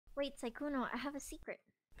Wait, Sykkuno, I have a secret.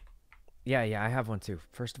 Yeah, I have one too.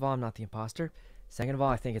 First of all, I'm not the imposter. Second of all,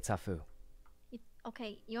 I think it's Hafu.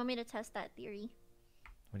 Okay, you want me to test that theory?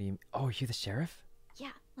 What do you... Oh, are you the sheriff? Yeah,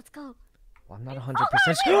 let's go. Well, I'm not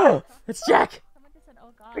 100% sure. It's Jack! Someone just said,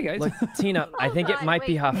 oh god. Hey guys. Look, Tina, I think it might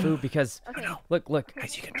be Hafu because... Okay. Look.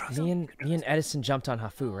 Guys, you can trust Me and Edison jumped on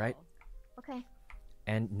Hafu, right? Okay.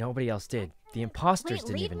 And nobody else did. The imposters Wait,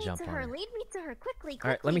 didn't lead even me jump to on her. her. Lead me to her quickly.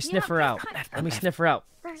 All right, let me Do sniff not her have out. time. Let me sniff her out.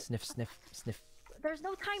 There's- Sniff. There's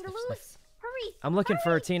no time to Sniff, lose. sniff. Hurry. I'm looking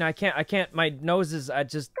for her, Tina. I can't. My nose is. I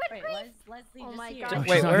just. Wait, Leslie Oh just my here. god. Wait,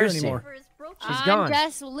 she's not where here is she? anymore. Server is broken. She's gone. I'm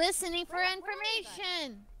just listening for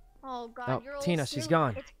information. Oh god, Oh, you're all Tina, she's snoop.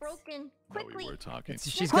 gone. It's broken. No, we Quickly. were talking.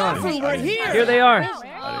 She's gone. Hafu, right here. Here they are.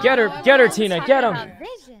 Oh, Get her, oh, get her, oh, Tina, talking get 'em. about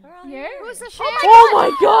Vision. Here? Who's the sheriff? Oh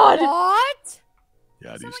my God! What?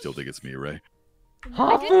 Yeah, do you still think it's me, Ray?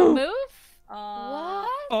 I didn't Hafu! move? What?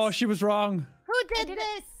 Oh, she was wrong. Who did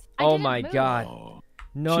this? I Oh didn't my move. God! Oh,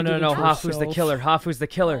 No, She no, did no! it to Hafu's the herself. killer. Hafu's the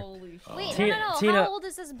killer. oh. Wait, Tina- no. Tina- How old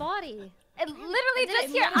is this body? It literally just it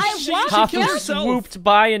here. literally- I She- walked. she Hafu killed herself. swooped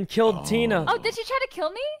by and killed Tina. Oh, did she try to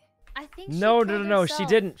kill me? I think she No, killed no! herself.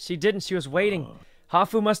 She didn't. She was waiting.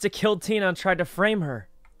 Hafu must have killed Tina and tried to frame her.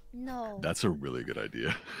 No. That's a really good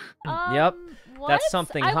idea. Yep, What? That's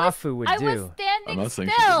something I was- Hafu would I do. was standing I'm not saying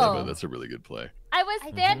she did that, still. but that's a really good play. I was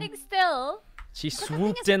standing still. She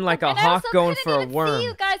swooped in like a And I hawk also going couldn't for a even see worm.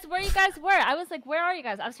 you guys, where you guys were. I was like, where are you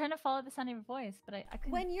guys? I was trying to follow the sound of your voice, but I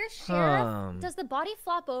couldn't. When you're sheriff, Hmm. does the body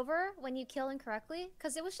flop over when you kill incorrectly?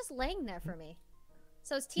 Because it was just laying there for me.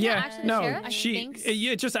 So is Tina Yeah, actually the no, sheriff?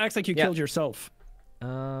 it just acts like you Yeah. killed yourself.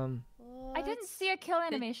 I didn't see a kill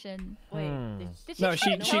animation. Did she No, try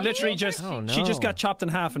she to she kill literally me? just Oh, she just no. got chopped in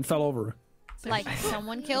half and fell over. Like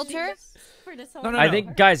someone killed her? No, I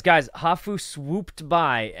think, guys, Hafu swooped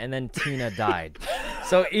by and then Tina died.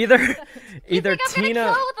 So either You think I'm Tina.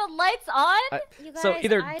 gonna kill with the lights on? You So guys,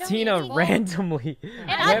 either I don't Tina even- randomly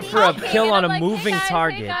I'm went for a talking, kill and on I'm a like, moving hey guys,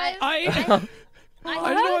 target. Hey guys.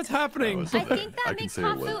 I don't know what's happening. was- I think that I can makes say it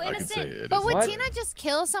was- Hafu I can say innocent. it But is would What? Tina just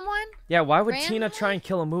kill someone? Yeah, why would Tina Randomly? try and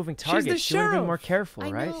kill a moving target? the She would have been sheriff. more careful,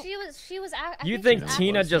 I right? know. She was. I You she think was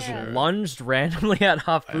Tina actually just scared. lunged randomly at I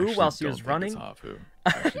Hafu actually while she don't was think running? It's Hafu. I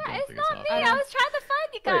actually Yeah, don't it's think not me. it's I Hafu. was trying to find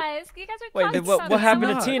you guys. You guys are Wait, talking what about happened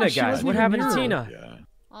to not. Tina, She guys? wasn't What even happened to here. Tina? Yeah.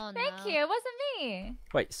 Oh, Thank no. you. It wasn't me.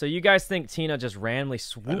 Wait, so you guys think Tina just randomly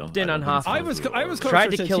swooped in I on don't think Hafu? it's I was Hafu. Tried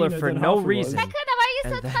closer to kill her Tina for than no Hafu was. reason. Sykkuno, why are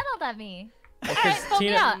you so And then- tunneled at me? Well, Alright, 'cause vote me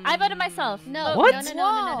Tina- out. I voted myself. No, Vote- What?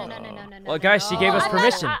 No. Well, guys, she gave us I'm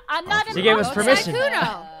permission. Not, I'm not She gave us involved. permission.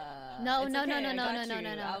 Sykkuno. No.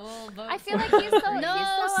 I feel like he's so, No, he's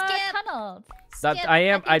so Skip. tunneled. That Skip, I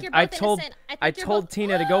am. think you're I both told. innocent. I think you're told both-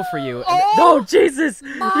 Tina to go for you. And Oh, no, Jesus!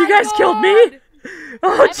 my You guys killed me! God.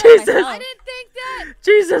 Oh, voted Jesus! myself. I didn't think that.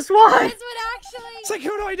 Jesus, why? This would actually.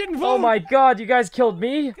 Sykkuno, I didn't vote. Oh my God! You guys killed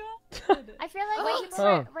me! I feel like Wait, people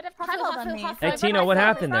Oh. would have tunneled on me. Hafu. Hey, So I Tina, voted what myself.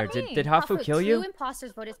 happened It's there? not Did me. did Hafu kill Two you?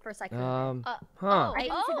 imposters voted for Sykkuno. Huh? I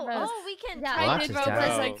didn't see the votes. We can. Yeah, Well, I that's did just vote for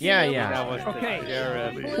terrible. Sykkuno. Yeah, yeah. That was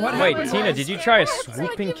Okay. What Wait, happened Tina, was- did you try a Scared.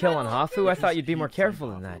 swooping kill on Hafu? I thought you'd be more careful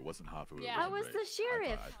than that. It wasn't Hafu. It I was Ray. the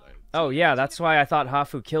sheriff. Oh yeah, that's why I thought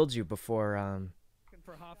Hafu killed you before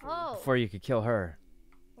Oh. before you could kill her.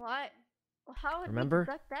 What? Well, how would Remember? we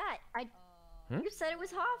deduct that? You said it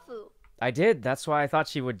was Hafu. I did. That's why I thought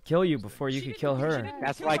she would kill you before you could kill her.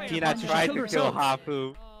 That's why Tina tried to kill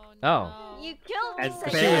Hafu Oh. You killed me. and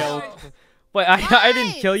Sykkuno. failed. Wait, I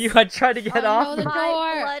didn't kill you. I tried to get Oh, off. no, the My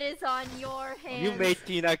door. blood is on your hands. You made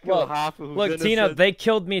Tina kill Well, Hafu. who's Look, Tina, innocent. they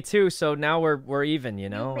killed me too, so now we're even. You You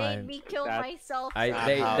know. made me kill That- myself. I Not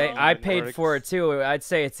they how I it paid for it works. too. I'd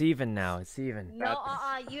say it's even now. It's even. No,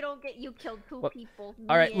 you don't get. You killed two What- people.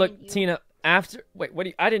 All right, me look, and you. Tina. After wait, what?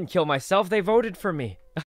 I didn't kill myself. They voted for me.